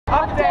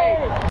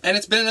And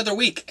it's been another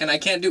week, and I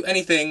can't do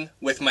anything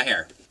with my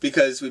hair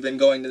because we've been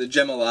going to the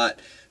gym a lot,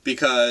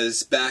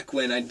 because back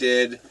when I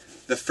did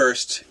the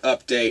first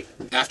update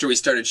after we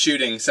started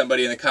shooting,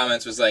 somebody in the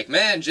comments was like,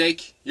 "Man,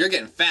 Jake, you're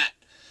getting fat."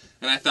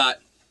 And I thought,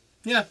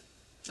 yeah,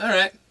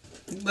 alright,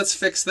 let's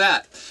fix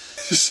that.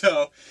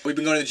 So we've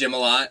been going to the gym a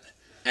lot,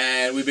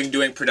 and we've been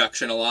doing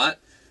production a lot,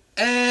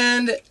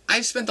 and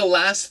I've spent the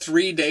last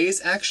 3 days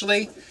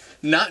actually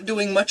not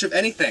doing much of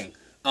anything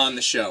on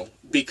the show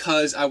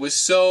because I was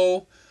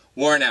so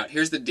worn out.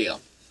 Here's the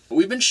deal.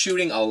 We've been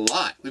shooting a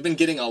lot. We've been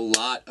getting a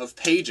lot of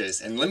pages,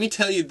 and let me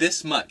tell you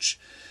this much.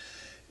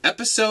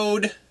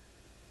 Episode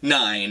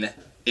 9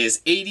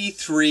 is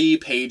 83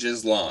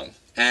 pages long,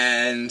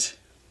 and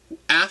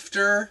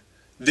after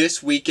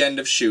this weekend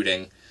of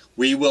shooting,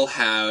 we will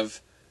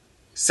have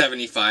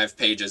 75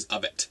 pages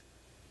of it.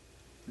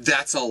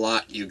 That's a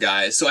lot, you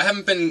guys. So I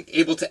haven't been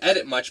able to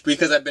edit much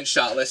because I've been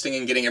shot listing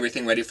and getting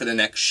everything ready for the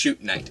next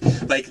shoot night.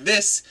 Like,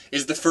 this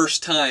is the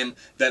first time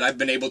that I've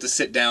been able to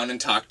sit down and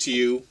talk to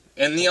you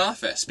in the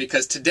office,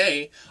 because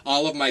today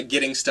all of my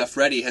getting stuff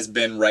ready has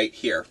been right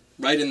here,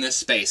 right in this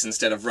space,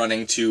 instead of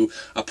running to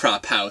a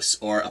prop house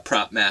or a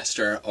prop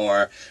master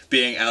or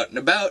being out and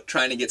about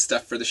trying to get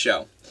stuff for the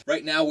show.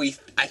 Right now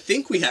I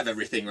think we have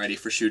everything ready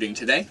for shooting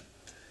today.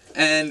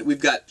 And we've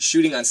got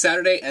shooting on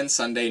Saturday and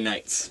Sunday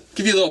nights.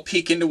 Give you a little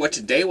peek into what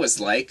today was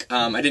like.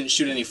 I didn't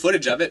shoot any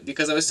footage of it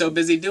because I was so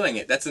busy doing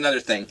it. That's another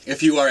thing.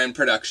 If you are in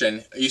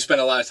production, you spend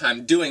a lot of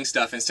time doing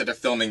stuff instead of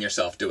filming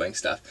yourself doing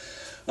stuff.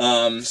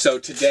 So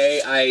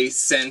today I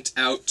sent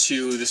out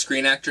to the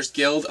Screen Actors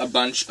Guild a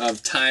bunch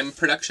of time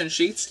production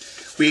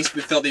sheets. We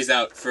filled these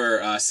out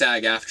for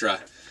SAG-AFTRA,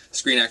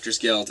 Screen Actors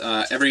Guild.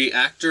 Every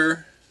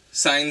actor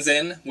signs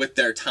in with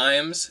their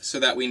times so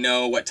that we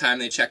know what time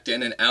they checked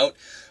in and out.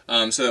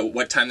 So that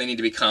what time they need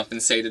to be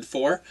compensated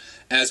for,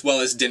 as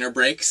well as dinner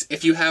breaks.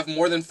 If you have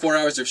more than 4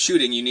 hours of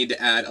shooting, you need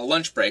to add a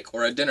lunch break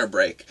or a dinner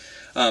break.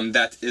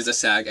 That is a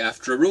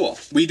SAG-AFTRA rule.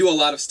 We do a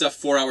lot of stuff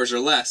 4 hours or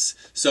less,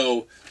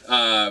 so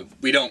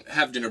we don't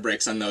have dinner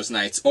breaks on those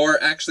nights.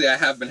 Or actually, I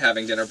have been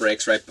having dinner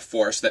breaks right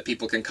before so that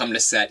people can come to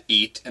set,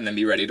 eat, and then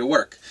be ready to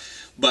work.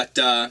 But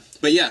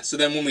yeah, so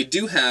then when we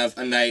do have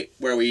a night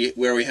where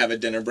we have a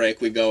dinner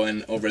break, we go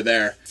in over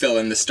there, fill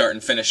in the start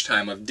and finish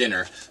time of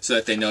dinner, so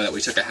that they know that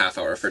we took a half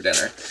hour for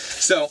dinner.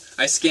 So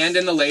I scanned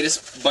in the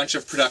latest bunch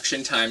of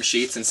production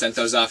timesheets and sent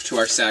those off to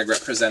our SAG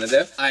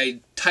representative. I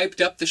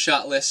typed up the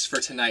shot lists for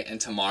tonight and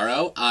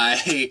tomorrow.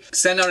 I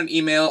sent out an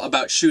email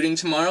about shooting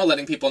tomorrow,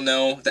 letting people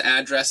know the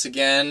address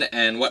again,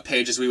 and what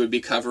pages we would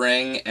be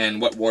covering,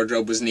 and what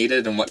wardrobe was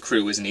needed, and what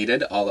crew was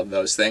needed, all of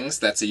those things.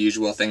 That's a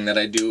usual thing that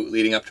I do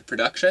leading up to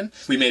production.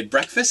 We made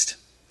breakfast.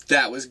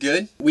 That was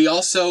good. We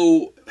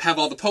also have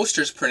all the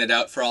posters printed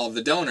out for all of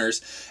the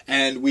donors,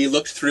 and we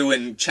looked through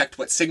and checked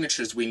what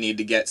signatures we need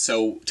to get,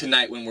 so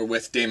tonight when we're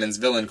with Damon's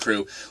Villain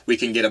crew, we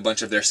can get a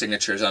bunch of their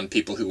signatures on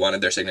people who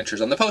wanted their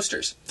signatures on the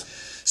posters.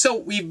 So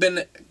we've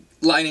been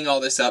lining all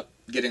this up,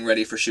 getting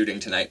ready for shooting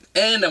tonight.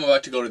 And I'm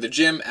about to go to the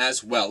gym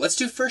as well. Let's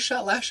do first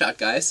shot, last shot,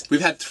 guys.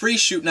 We've had 3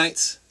 shoot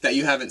nights that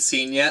you haven't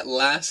seen yet.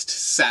 Last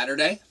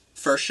Saturday,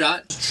 first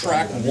shot.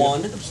 Track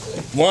 1.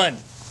 1.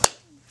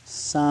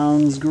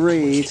 Sounds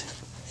great.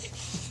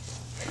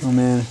 Oh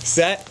man.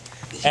 Set.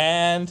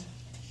 And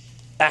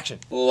action.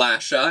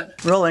 Last shot.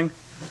 Rolling.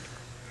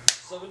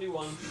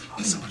 71.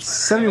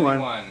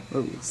 71.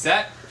 Oh.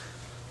 Set.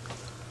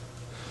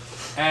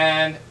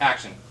 And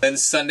action. Then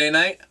Sunday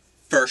night,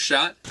 first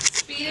shot.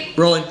 Speeding.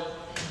 Rolling.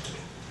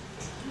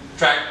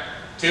 Track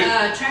 2.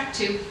 Track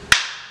 2.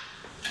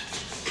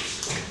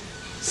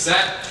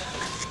 Set.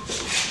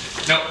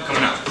 Nope,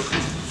 coming out.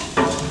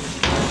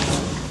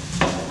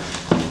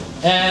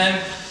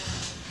 And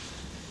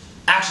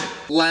action.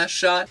 Last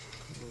shot.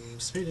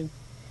 Speeding.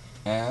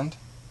 And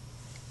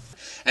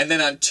then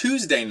on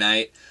Tuesday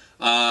night,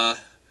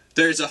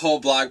 there's a whole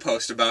blog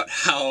post about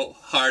how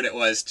hard it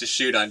was to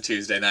shoot on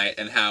Tuesday night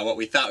and how what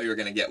we thought we were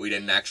going to get, we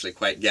didn't actually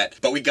quite get.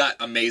 But we got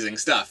amazing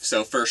stuff.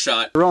 So first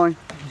shot. Rolling.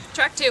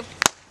 Track 2.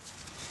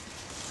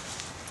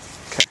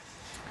 Okay.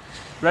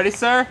 Ready,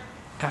 sir?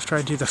 After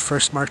I do the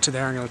first mark to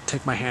there, I'm going to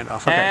take my hand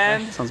off. Okay.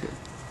 And sounds good.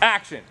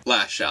 Action.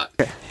 Last shot.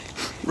 Okay.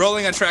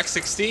 Rolling on track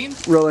 16.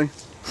 Rolling.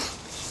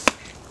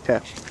 Okay.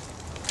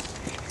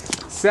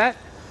 Set.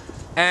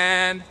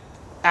 And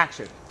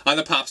action. On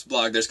the Pops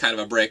blog, there's kind of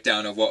a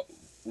breakdown of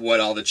what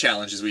all the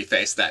challenges we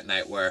faced that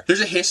night were.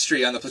 There's a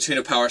history on the Platoon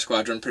of Power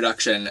Squadron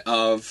production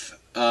of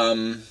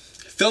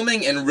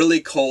filming in really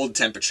cold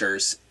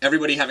temperatures,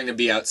 everybody having to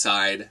be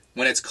outside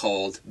when it's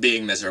cold,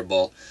 being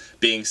miserable,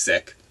 being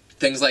sick,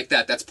 things like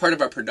that. That's part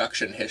of our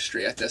production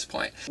history at this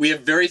point. We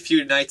have very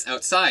few nights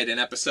outside in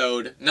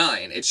episode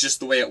 9. It's just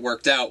the way it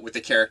worked out with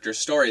the characters'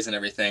 stories and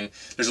everything.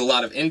 There's a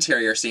lot of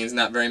interior scenes,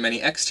 not very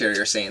many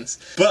exterior scenes.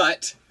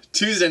 But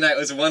Tuesday night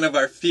was one of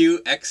our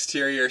few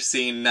exterior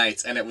scene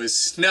nights, and it was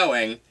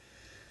snowing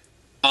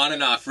on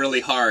and off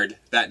really hard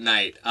that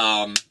night.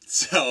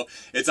 So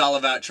it's all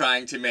about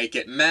trying to make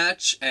it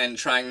match and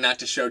trying not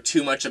to show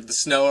too much of the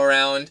snow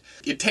around.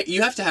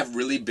 You have to have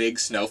really big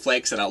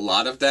snowflakes and a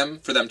lot of them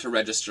for them to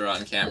register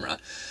on camera.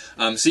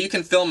 So you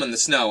can film in the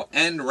snow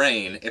and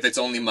rain if it's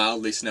only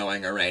mildly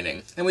snowing or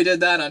raining. And we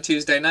did that on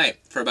Tuesday night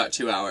for about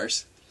 2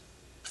 hours.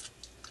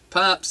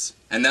 Pops.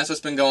 And that's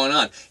what's been going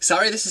on.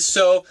 Sorry this is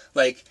so,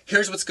 like,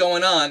 here's what's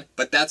going on,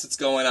 but that's what's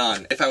going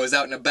on. If I was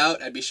out and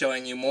about, I'd be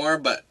showing you more,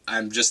 but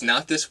I'm just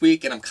not this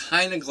week, and I'm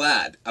kind of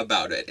glad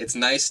about it. It's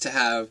nice to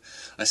have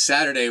a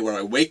Saturday where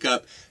I wake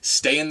up,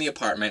 stay in the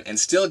apartment, and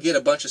still get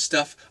a bunch of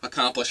stuff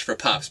accomplished for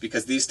Pops,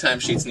 because these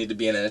timesheets need to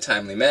be in a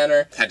timely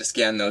manner. Had to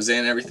scan those in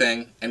and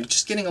everything, and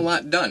just getting a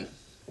lot done,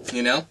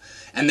 you know?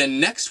 And then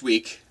next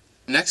week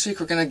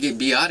we're going to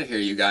be out of here,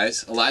 you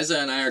guys. Eliza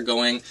and I are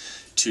going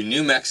to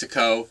New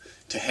Mexico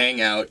to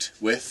hang out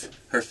with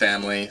her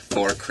family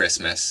for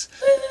Christmas.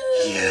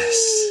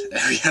 Yes.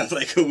 We have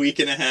like a week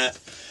and a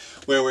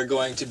half where we're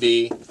going to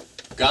be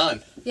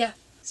gone. Yeah.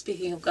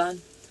 Speaking of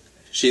gone.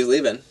 She's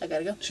leaving. I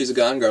gotta go. She's a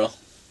gone girl.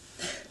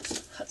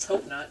 Let's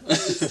hope not.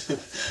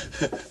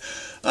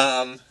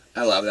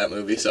 I love that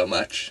movie so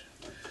much.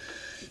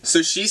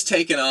 So she's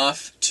taken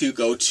off to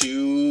go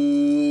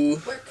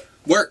to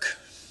work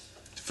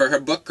for her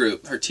book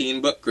group, her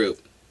teen book group.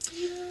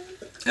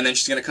 And then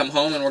she's going to come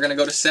home and we're going to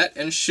go to set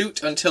and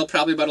shoot until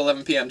probably about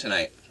 11 p.m.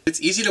 tonight.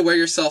 It's easy to wear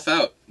yourself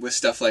out with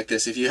stuff like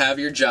this. If you have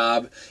your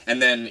job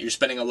and then you're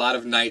spending a lot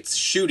of nights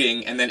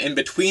shooting and then in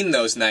between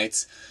those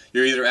nights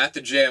you're either at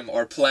the gym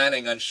or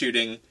planning on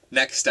shooting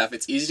next stuff,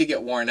 it's easy to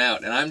get worn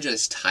out. And I'm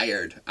just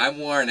tired. I'm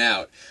worn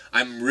out.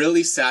 I'm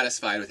really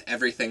satisfied with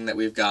everything that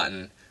we've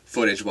gotten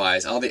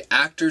footage-wise. All the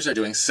actors are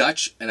doing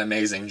such an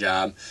amazing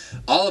job.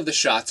 All of the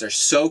shots are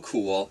so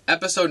cool.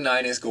 Episode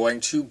 9 is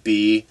going to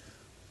be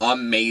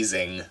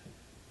amazing,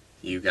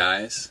 you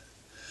guys.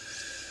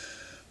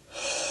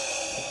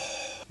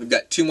 We've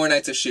got 2 more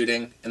nights of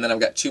shooting, and then I've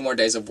got 2 more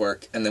days of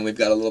work, and then we've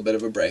got a little bit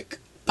of a break.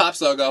 Pops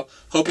logo.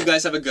 Hope you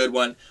guys have a good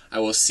one. I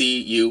will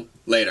see you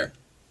later.